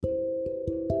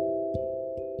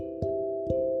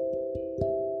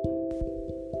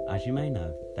As you may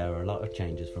know, there are a lot of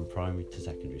changes from primary to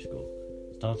secondary school.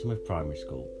 Starting with primary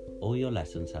school, all your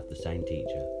lessons have the same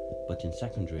teacher, but in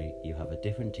secondary you have a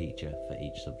different teacher for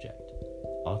each subject.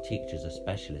 Our teachers are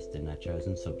specialists in their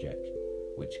chosen subject,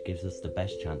 which gives us the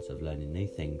best chance of learning new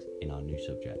things in our new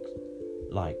subjects,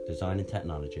 like design and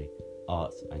technology,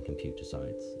 arts and computer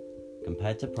science.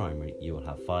 Compared to primary, you will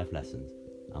have 5 lessons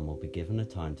and will be given a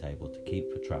timetable to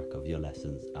keep track of your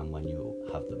lessons and when you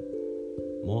will have them.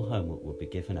 More homework will be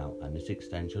given out, and this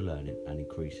extends your learning and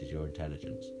increases your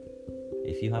intelligence.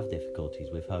 If you have difficulties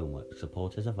with homework,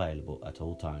 support is available at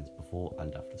all times before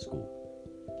and after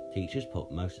school. Teachers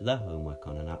put most of their homework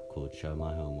on an app called Show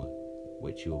My Homework,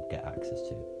 which you will get access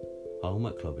to.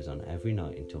 Homework club is on every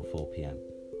night until 4 p.m.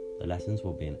 The lessons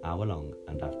will be an hour long,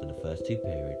 and after the first 2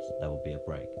 periods there will be a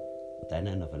break, then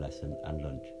another lesson and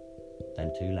lunch,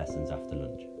 then 2 lessons after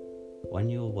lunch. When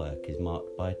your work is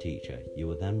marked by a teacher, you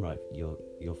will then write your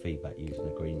feedback using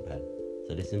a green pen,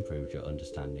 so this improves your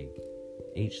understanding.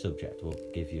 Each subject will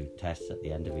give you tests at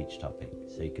the end of each topic,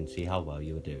 so you can see how well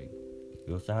you are doing.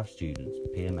 You also have students,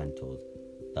 peer mentors,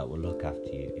 that will look after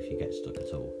you if you get stuck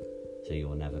at all, so you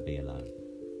will never be alone.